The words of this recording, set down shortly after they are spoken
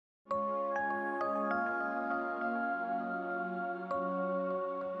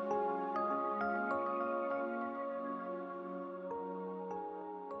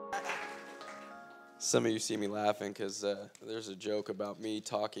Some of you see me laughing because there's a joke about me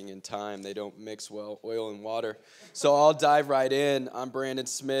talking in time. They don't mix well, oil and water. So I'll dive right in. I'm Brandon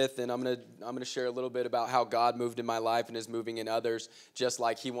Smith, and I'm gonna share a little bit about how God moved in my life and is moving in others, just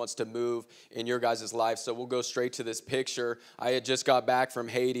like He wants to move in your guys' life. So we'll go straight to this picture. I had just got back from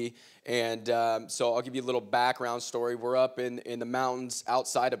Haiti, and so I'll give you a little background story. We're up in the mountains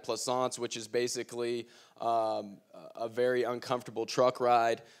outside of Plaisance, which is basically a very uncomfortable truck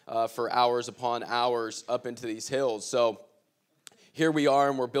ride for hours upon hours up into these hills. So here we are,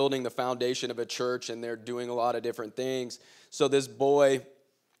 and we're building the foundation of a church, and they're doing a lot of different things. So this boy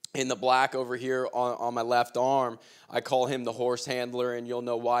in the black over here on my left arm, I call him the horse handler, and you'll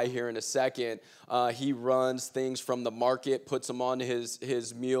know why here in a second. He runs things from the market, puts them on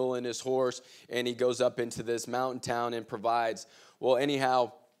his mule and his horse, and he goes up into this mountain town and provides. Well,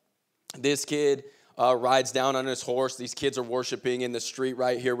 anyhow, this kid rides down on his horse. These kids are worshiping in the street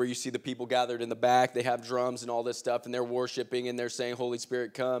right here where you see the people gathered in the back. They have drums and all this stuff, and they're worshiping, and they're saying, "Holy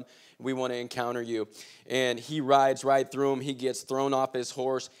Spirit, come. We want to encounter you." And he rides right through him. He gets thrown off his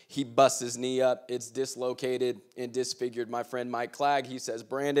horse. He busts his knee up. It's dislocated and disfigured. My friend Mike Clegg, he says,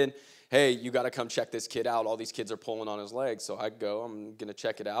 "Brandon, hey, you got to come check this kid out. All these kids are pulling on his leg." So I go. I'm going to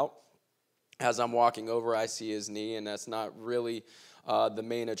check it out. As I'm walking over, I see his knee, and that's not really the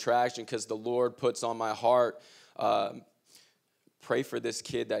main attraction, because the Lord puts on my heart, pray for this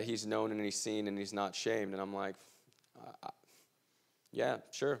kid that he's known and he's seen and he's not shamed. And I'm like, yeah,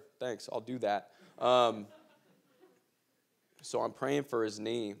 sure, thanks, I'll do that. So I'm praying for his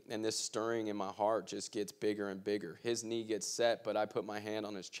knee, and this stirring in my heart just gets bigger and bigger. His knee gets set, but I put my hand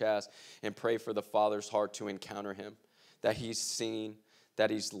on his chest and pray for the Father's heart to encounter him, that he's seen,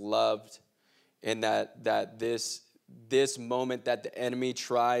 that he's loved, and that this moment that the enemy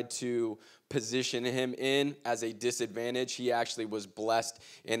tried to position him in as a disadvantage, he actually was blessed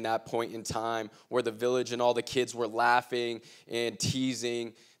in that point in time where the village and all the kids were laughing and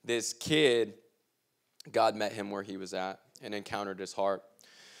teasing this kid. God met him where he was at and encountered his heart.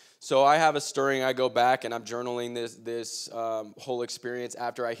 So I have a stirring. I go back and I'm journaling this whole experience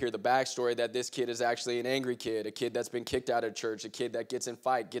after I hear the backstory that this kid is actually an angry kid, a kid that's been kicked out of church, a kid that gets in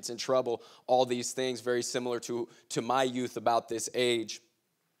fight, gets in trouble, all these things very similar to my youth about this age.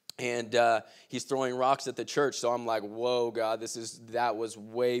 And he's throwing rocks at the church. So I'm like, whoa, God, that was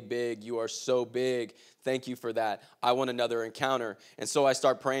way big. You are so big. Thank you for that. I want another encounter. And so I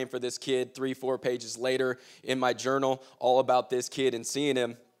start praying for this kid 3-4 pages later in my journal, all about this kid and seeing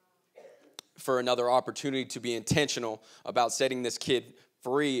him for another opportunity to be intentional about setting this kid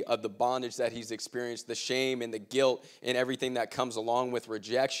free of the bondage that he's experienced, the shame and the guilt and everything that comes along with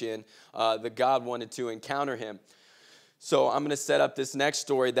rejection. The God wanted to encounter him. So I'm going to set up this next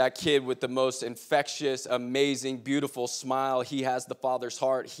story. That kid with the most infectious, amazing, beautiful smile. He has the Father's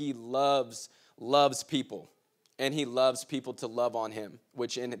heart. He loves people, and he loves people to love on him,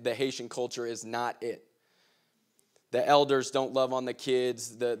 which in the Haitian culture is not it. The elders don't love on the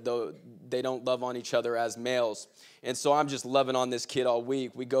kids. They don't love on each other as males. And so I'm just loving on this kid all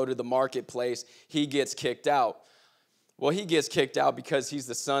week. We go to the marketplace. He gets kicked out. Well, he gets kicked out because he's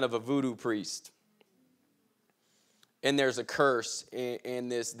the son of a voodoo priest. And there's a curse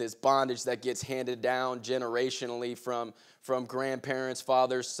and this bondage that gets handed down generationally from grandparents,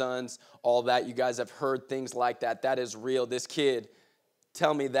 fathers, sons, all that. You guys have heard things like that. That is real. This kid,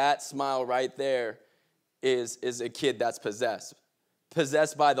 tell me that smile right there is a kid that's possessed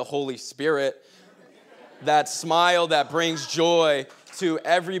by the Holy Spirit. That smile that brings joy to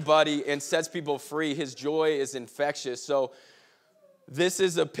everybody and sets people free. His joy is infectious. So this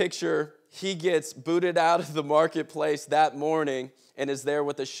is a picture. He gets booted out of the marketplace that morning and is there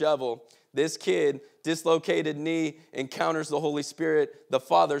with a shovel. This kid, dislocated knee, encounters the Holy Spirit, the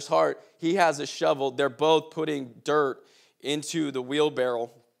Father's heart. He has a shovel. They're both putting dirt into the wheelbarrow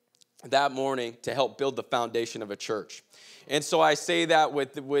that morning to help build the foundation of a church. And so I say that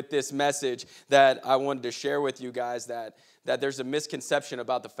with this message that I wanted to share with you guys, that there's a misconception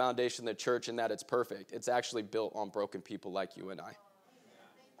about the foundation of the church and that it's perfect. It's actually built on broken people like you and I.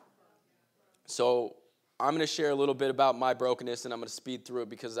 So I'm going to share a little bit about my brokenness, and I'm going to speed through it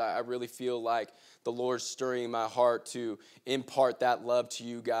because I really feel like the Lord's stirring my heart to impart that love to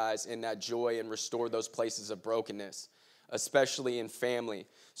you guys and that joy and restore those places of brokenness, especially in family.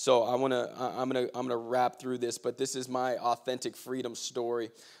 So I'm gonna wrap through this, but this is my authentic freedom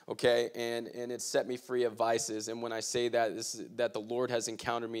story, okay? And it set me free of vices. And when I say that, that the Lord has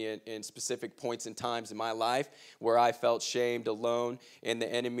encountered me in specific points and times in my life where I felt shamed, alone, and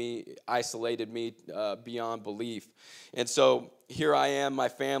the enemy isolated me beyond belief. And so here I am, my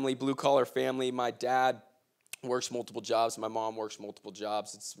family, blue collar family. My dad works multiple jobs. My mom works multiple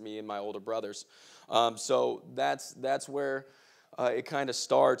jobs. It's me and my older brothers. So that's where it kind of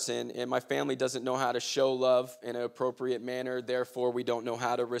starts. And my family doesn't know how to show love in an appropriate manner. Therefore, we don't know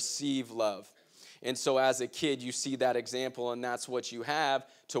how to receive love. And so as a kid, you see that example, and that's what you have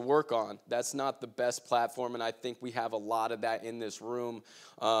to work on. That's not the best platform, and I think we have a lot of that in this room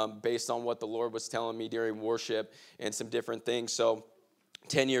based on what the Lord was telling me during worship and some different things. So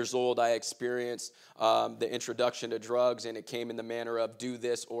 10 years old, I experienced the introduction to drugs, and it came in the manner of do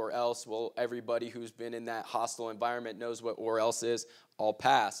this or else. Well, everybody who's been in that hostile environment knows what or else is. I'll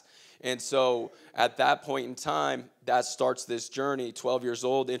pass. And so at that point in time, that starts this journey. 12 years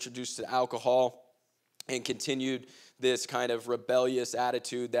old, introduced to alcohol, and continued this kind of rebellious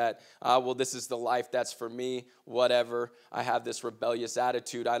attitude that, well, this is the life that's for me, whatever. I have this rebellious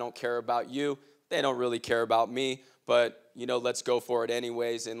attitude. I don't care about you. They don't really care about me. But, let's go for it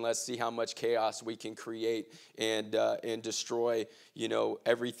anyways, and let's see how much chaos we can create and destroy,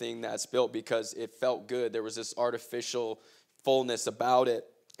 everything that's built, because it felt good. There was this artificial fullness about it.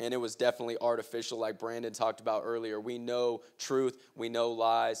 And it was definitely artificial, like Brandon talked about earlier. We know truth, we know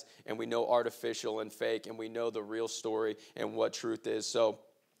lies, and we know artificial and fake, and we know the real story and what truth is. So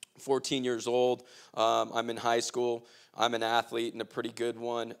 14 years old, I'm in high school. I'm an athlete and a pretty good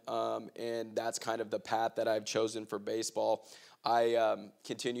one, and that's kind of the path that I've chosen for baseball. I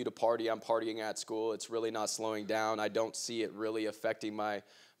continue to party. I'm partying at school. It's really not slowing down. I don't see it really affecting my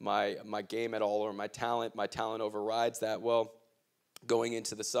game at all, or my talent. My talent overrides that. Well, going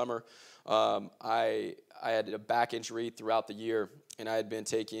into the summer, I had a back injury throughout the year, and I had been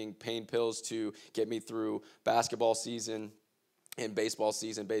taking pain pills to get me through basketball season and baseball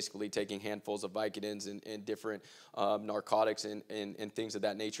season, basically taking handfuls of Vicodins and different narcotics and things of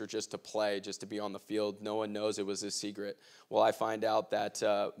that nature just to play, just to be on the field. No one knows it was a secret. Well, I find out that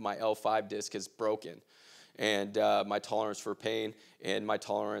my L5 disc is broken, and my tolerance for pain and my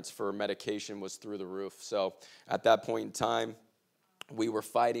tolerance for medication was through the roof. So at that point in time, we were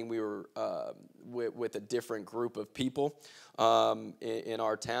fighting. We were with a different group of people in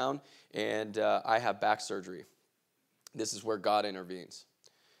our town, and I have back surgery. This is where God intervenes.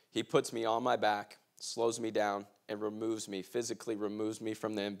 He puts me on my back, slows me down, and physically removes me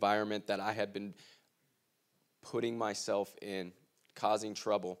from the environment that I had been putting myself in, causing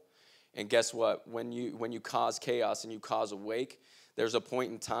trouble. And guess what? When you cause chaos and you cause a wake, there's a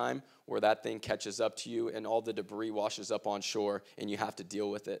point in time where that thing catches up to you and all the debris washes up on shore and you have to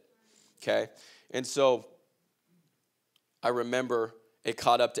deal with it, okay? And so I remember it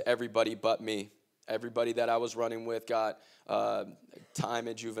caught up to everybody but me. Everybody that I was running with got time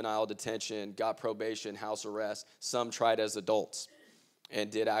in juvenile detention, got probation, house arrest. Some tried as adults and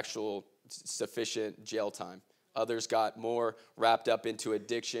did actual sufficient jail time. Others got more wrapped up into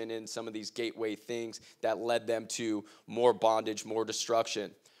addiction and some of these gateway things that led them to more bondage, more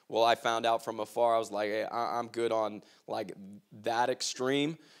destruction. Well, I found out from afar. I was like, hey, I'm good on like that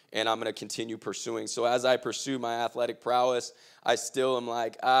extreme, and I'm going to continue pursuing. So as I pursue my athletic prowess, I still am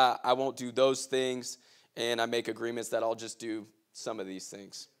like, I won't do those things, and I make agreements that I'll just do some of these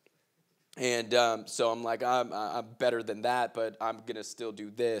things. And so I'm like, I'm better than that, but I'm going to still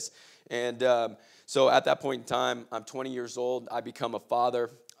do this. And so at that point in time, I'm 20 years old. I become a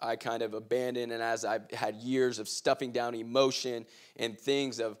father. I kind of abandon, and as I've had years of stuffing down emotion and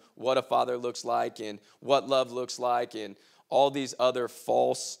things of what a father looks like and what love looks like and all these other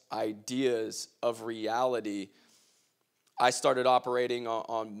false ideas of reality, I started operating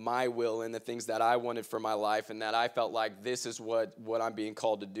on my will and the things that I wanted for my life, and that I felt like this is what I'm being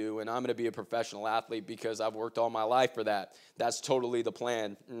called to do, and I'm going to be a professional athlete because I've worked all my life for that. That's totally the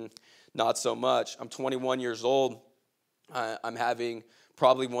plan. Not so much. I'm 21 years old. I'm having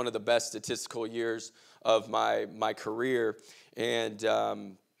probably one of the best statistical years of my career, and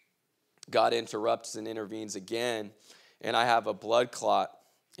God interrupts and intervenes again, and I have a blood clot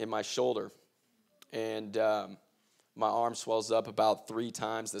in my shoulder, and my arm swells up about 3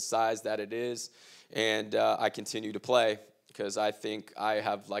 times the size that it is, and I continue to play because I think I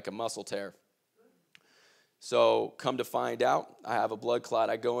have like a muscle tear. So come to find out, I have a blood clot.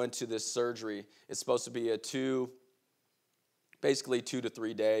 I go into this surgery. It's supposed to be basically 2 to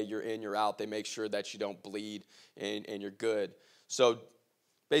 3 day. You're in, you're out. They make sure that you don't bleed and you're good. So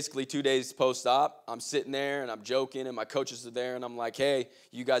basically 2 days post-op, I'm sitting there and I'm joking, and my coaches are there, and I'm like, hey,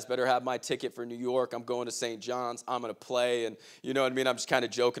 you guys better have my ticket for New York. I'm going to St. John's. I'm going to play, and you know what I mean? I'm just kind of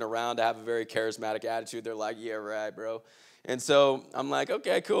joking around. I have a very charismatic attitude. They're like, yeah, right, bro. And so I'm like,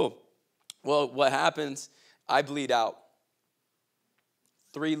 okay, cool. Well, what happens, I bleed out.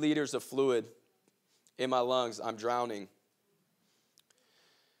 3 liters of fluid in my lungs. I'm drowning.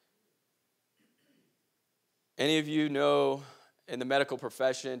 Any of you know in the medical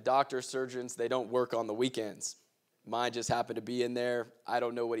profession, doctors, surgeons, they don't work on the weekends. Mine just happened to be in there. I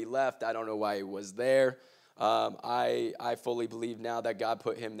don't know what he left. I don't know why he was there. I fully believe now that God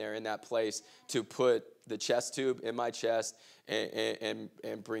put him there in that place to put the chest tube in my chest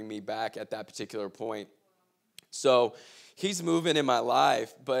and bring me back at that particular point. So he's moving in my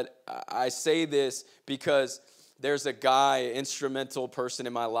life, but I say this because there's a guy, instrumental person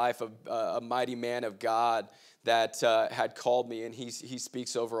in my life, a mighty man of God that had called me, and he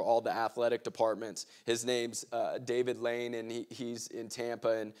speaks over all the athletic departments. His name's David Lane, and he's in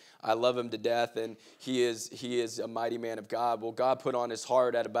Tampa, and I love him to death, and he is a mighty man of God. Well, God put on his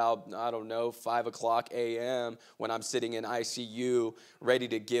heart at about, 5 o'clock a.m. when I'm sitting in ICU, ready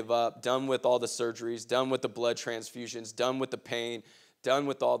to give up, done with all the surgeries, done with the blood transfusions, done with the pain, done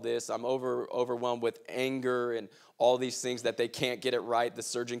with all this. I'm overwhelmed with anger and all these things that they can't get it right. The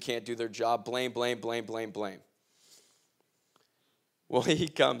surgeon can't do their job. Blame, blame, blame, blame, blame. Well, he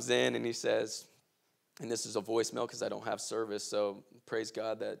comes in and he says, and this is a voicemail because I don't have service, so praise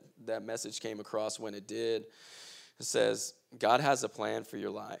God that message came across when it did. It says, God has a plan for your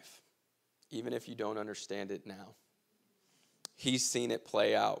life, even if you don't understand it now. He's seen it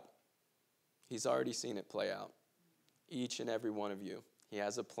play out. He's already seen it play out. Each and every one of you. He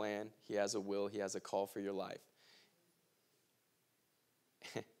has a plan. He has a will. He has a call for your life.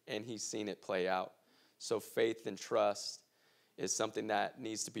 And he's seen it play out. So faith and trust is something that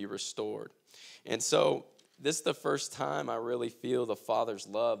needs to be restored. And so this is the first time I really feel the Father's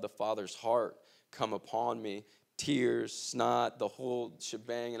love, the Father's heart come upon me. Tears, snot, the whole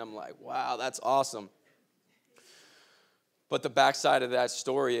shebang. And I'm like, wow, that's awesome. But the backside of that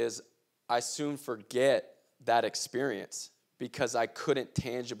story is I soon forget that experience because I couldn't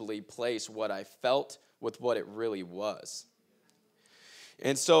tangibly place what I felt with what it really was.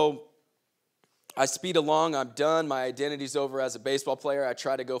 And so I speed along, I'm done, my identity's over as a baseball player. I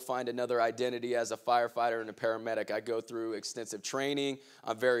try to go find another identity as a firefighter and a paramedic. I go through extensive training.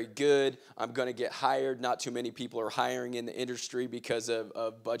 I'm very good. I'm going to get hired. Not too many people are hiring in the industry because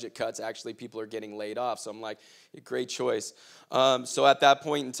of budget cuts. Actually, people are getting laid off. So I'm like, great choice. So at that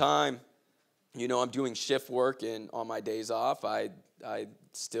point in time, I'm doing shift work, and on my days off, I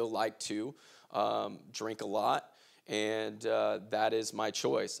still like to drink a lot. And that is my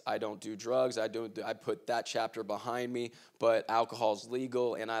choice. I don't do drugs. I put that chapter behind me, but alcohol's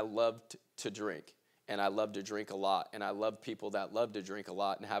legal, and I love to drink, and I love to drink a lot, and I love people that love to drink a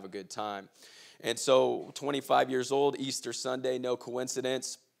lot and have a good time. And so 25 years old, Easter Sunday, no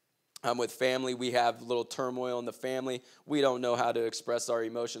coincidence. I'm with family. We have a little turmoil in the family. We don't know how to express our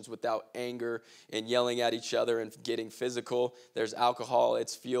emotions without anger and yelling at each other and getting physical. There's alcohol.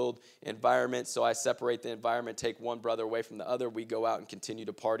 It's fueled environment. So I separate the environment, take one brother away from the other. We go out and continue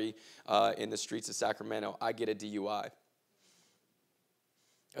to party in the streets of Sacramento. I get a DUI.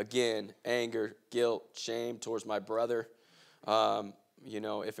 Again, anger, guilt, shame towards my brother.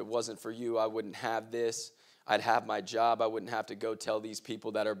 If it wasn't for you, I wouldn't have this. I'd have my job. I wouldn't have to go tell these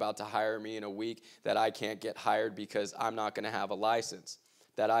people that are about to hire me in a week that I can't get hired because I'm not going to have a license,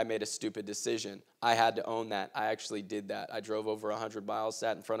 that I made a stupid decision. I had to own that. I actually did that. I drove over 100 miles,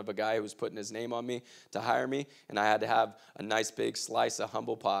 sat in front of a guy who was putting his name on me to hire me, and I had to have a nice big slice of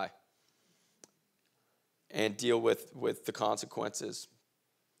humble pie and deal with the consequences.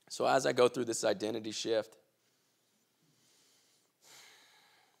 So as I go through this identity shift,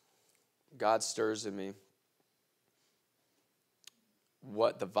 God stirs in me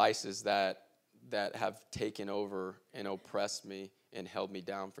what the vices that have taken over and oppressed me and held me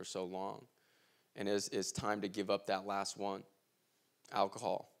down for so long. And it's time to give up that last one,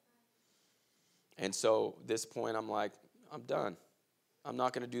 alcohol. And so this point, I'm like, I'm done. I'm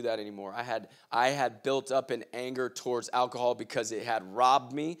not going to do that anymore. I had built up an anger towards alcohol because it had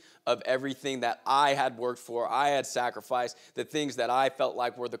robbed me of everything that I had worked for. I had sacrificed the things that I felt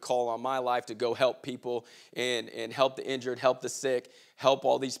like were the call on my life to go help people and help the injured, help the sick, help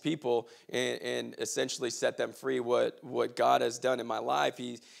all these people and essentially set them free. What God has done in my life,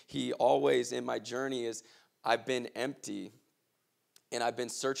 he always in my journey is I've been empty and I've been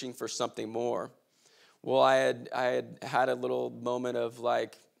searching for something more. Well, I had a little moment of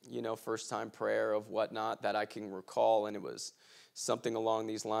first time prayer of whatnot that I can recall, and it was something along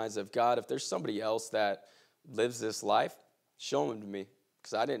these lines of, God, if there's somebody else that lives this life, show them to me,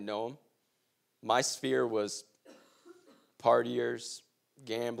 because I didn't know them. My sphere was partiers,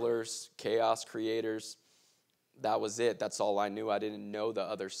 gamblers, chaos creators. That was it. That's all I knew. I didn't know the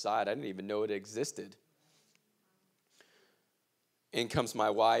other side. I didn't even know it existed. In comes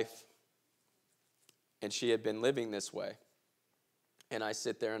my wife. And she had been living this way. And I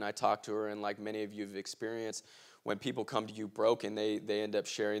sit there and I talk to her, and like many of you have experienced, when people come to you broken, they end up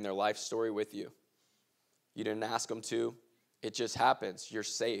sharing their life story with you. You didn't ask them to. It just happens. You're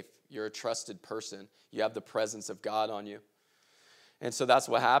safe. You're a trusted person. You have the presence of God on you. And so that's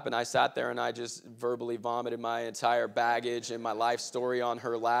what happened. I sat there and I just verbally vomited my entire baggage and my life story on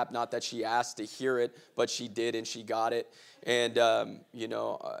her lap. Not that she asked to hear it, but she did, and she got it. And,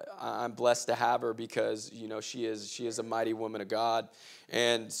 I'm blessed to have her because, she is a mighty woman of God.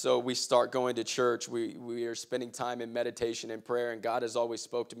 And so we start going to church. We are spending time in meditation and prayer, and God has always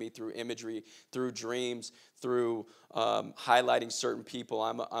spoke to me through imagery, through dreams, through highlighting certain people.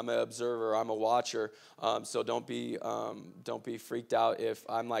 I'm an observer. I'm a watcher. So don't be freaked out if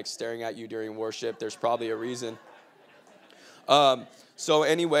I'm like staring at you during worship. There's probably a reason. So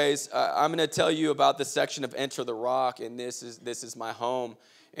anyways, I'm going to tell you about the section of Enter the Rock, and this is my home,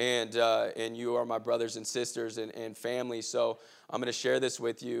 and you are my brothers and sisters and family. So I'm going to share this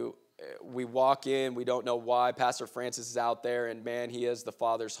with you. We walk in, we don't know why. Pastor Francis is out there, and man, he has the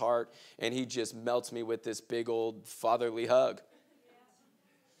Father's heart, and he just melts me with this big old fatherly hug.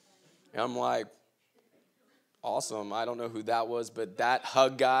 And I'm like, awesome. I don't know who that was, but that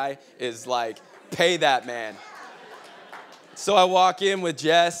hug guy is like, pay that man. So I walk in with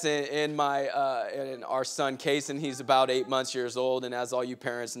Jess and our son, Kason. He's about 8 years old. And as all you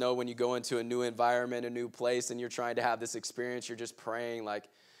parents know, when you go into a new environment, a new place, and you're trying to have this experience, you're just praying like,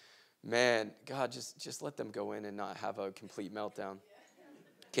 man, God, just let them go in and not have a complete meltdown.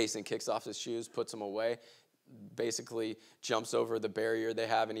 Kason kicks off his shoes, puts them away, basically jumps over the barrier they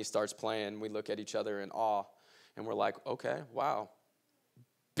have, and he starts playing. We look at each other in awe, and we're like, okay, wow.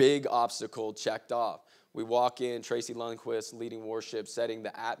 Big obstacle checked off. We walk in, Tracy Lundquist leading worship, setting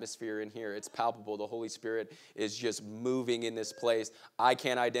the atmosphere in here. It's palpable. The Holy Spirit is just moving in this place. I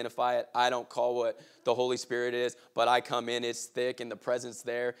can't identify it. I don't call what the Holy Spirit is, but I come in, it's thick, and the presence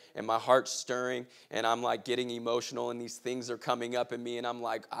there, and my heart's stirring, and I'm like getting emotional, and these things are coming up in me, and I'm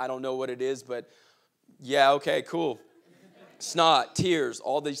like, I don't know what it is, but yeah, okay, cool. Snot, tears,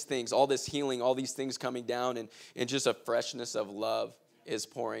 all these things, all this healing, all these things coming down, and just a freshness of love is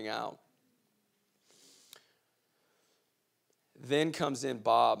pouring out. Then comes in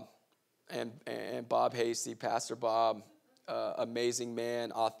Bob, and Bob Hasty, Pastor Bob, amazing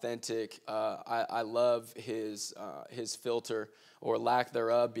man, authentic. I love his filter or lack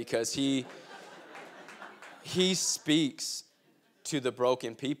thereof, because he speaks to the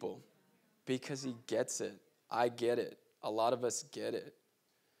broken people because he gets it. I get it. A lot of us get it.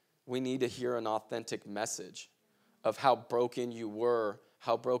 We need to hear an authentic message of how broken you were,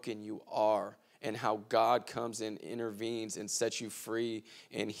 how broken you are, and how God comes and intervenes and sets you free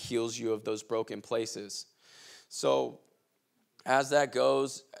and heals you of those broken places. So as that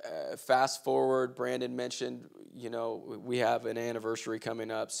goes, fast forward, Brandon mentioned, we have an anniversary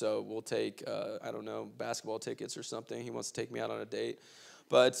coming up, so we'll take, basketball tickets or something. He wants to take me out on a date.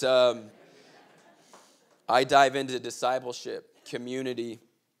 But I dive into discipleship, community,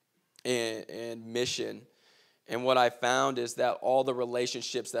 and mission. And what I found is that all the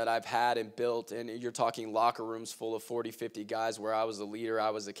relationships that I've had and built, and you're talking locker rooms full of 40, 50 guys where I was a leader, I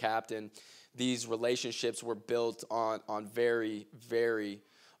was a captain, these relationships were built on very, very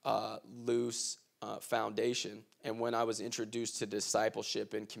loose foundation. And when I was introduced to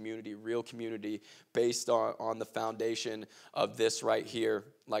discipleship and community, real community, based on the foundation of this right here,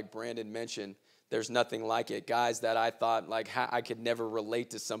 like Brandon mentioned, there's nothing like it. Guys that I thought I could never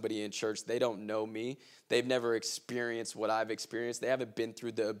relate to somebody in church. They don't know me. They've never experienced what I've experienced. They haven't been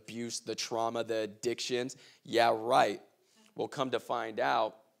through the abuse, the trauma, the addictions. Yeah, right. Well, come to find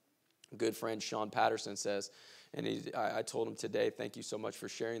out, good friend Sean Patterson says, and I told him today, thank you so much for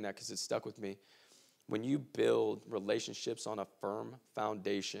sharing that because it stuck with me. When you build relationships on a firm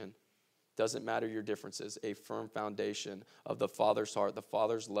foundation, doesn't matter your differences, a firm foundation of the Father's heart, the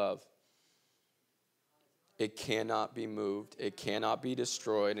Father's love, it cannot be moved, it cannot be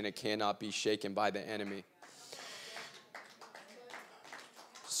destroyed, and it cannot be shaken by the enemy.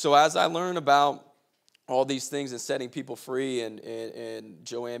 So as I learn about all these things and setting people free, and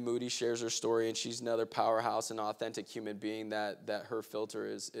Joanne Moody shares her story, and she's another powerhouse and authentic human being that her filter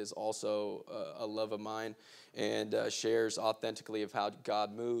is also a love of mine, and shares authentically of how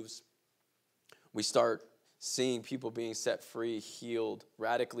God moves. We start seeing people being set free, healed,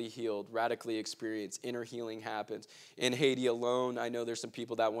 radically experienced. Inner healing happens. In Haiti alone, I know there's some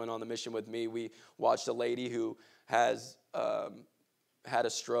people that went on the mission with me. We watched a lady who has had a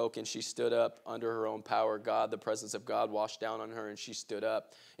stroke, and she stood up under her own power. God, the presence of God washed down on her, and she stood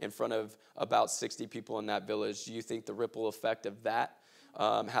up in front of about 60 people in that village. Do you think the ripple effect of that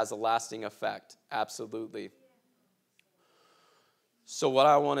has a lasting effect? Absolutely. So what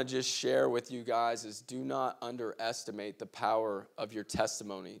I want to just share with you guys is do not underestimate the power of your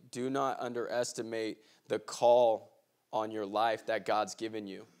testimony. Do not underestimate the call on your life that God's given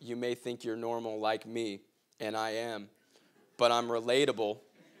you. You may think you're normal like me, and I am, but I'm relatable.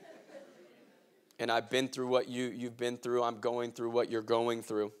 And I've been through what you've been through. I'm going through what you're going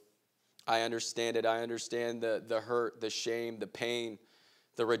through. I understand it. I understand the hurt, the shame, the pain,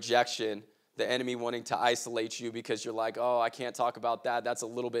 the rejection, the enemy wanting to isolate you because you're like, oh, I can't talk about that. That's a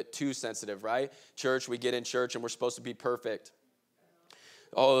little bit too sensitive, right? Church, we get in church and we're supposed to be perfect.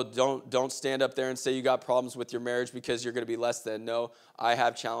 Oh, don't stand up there and say you got problems with your marriage because you're going to be less than. No, I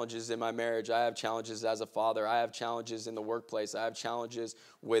have challenges in my marriage. I have challenges as a father. I have challenges in the workplace. I have challenges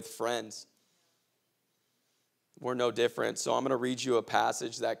with friends. We're no different. So I'm going to read you a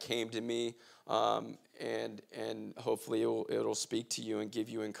passage that came to me, and hopefully it'll speak to you and give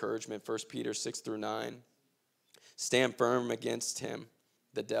you encouragement. 1 Peter 6-9. Stand firm against him,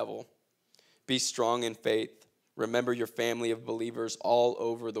 the devil. Be strong in faith. Remember, your family of believers all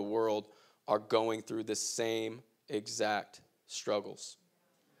over the world are going through the same exact struggles.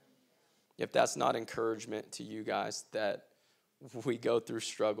 If that's not encouragement to you guys, that we go through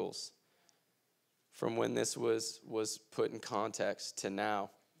struggles from when this was put in context to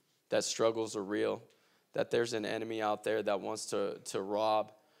now, that struggles are real, that there's an enemy out there that wants to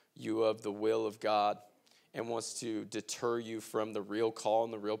rob you of the will of God and wants to deter you from the real call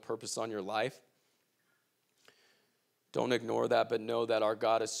and the real purpose on your life. Don't ignore that, but know that our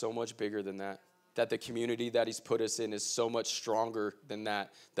God is so much bigger than that. That the community that he's put us in is so much stronger than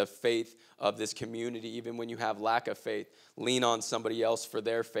that. The faith of this community, even when you have lack of faith, lean on somebody else for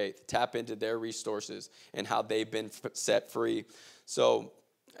their faith. Tap into their resources and how they've been set free. So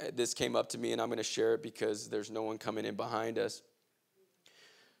this came up to me, and I'm going to share it because there's no one coming in behind us.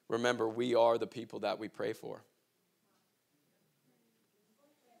 Remember, we are the people that we pray for.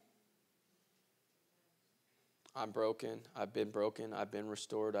 I'm broken. I've been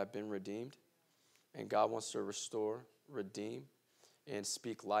restored. I've been redeemed. And God wants to restore, redeem, and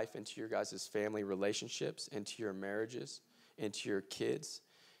speak life into your guys' family relationships, into your marriages, into your kids.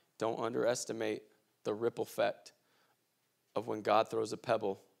 Don't underestimate the ripple effect of when God throws a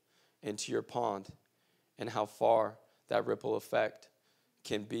pebble into your pond and how far that ripple effect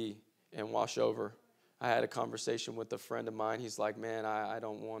can be and wash over. I had a conversation with a friend of mine. He's like, man, I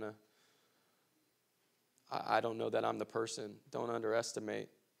don't know that I'm the person. Don't underestimate.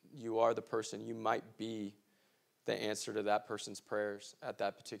 You are the person. You might be the answer to that person's prayers at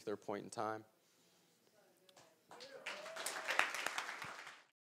that particular point in time.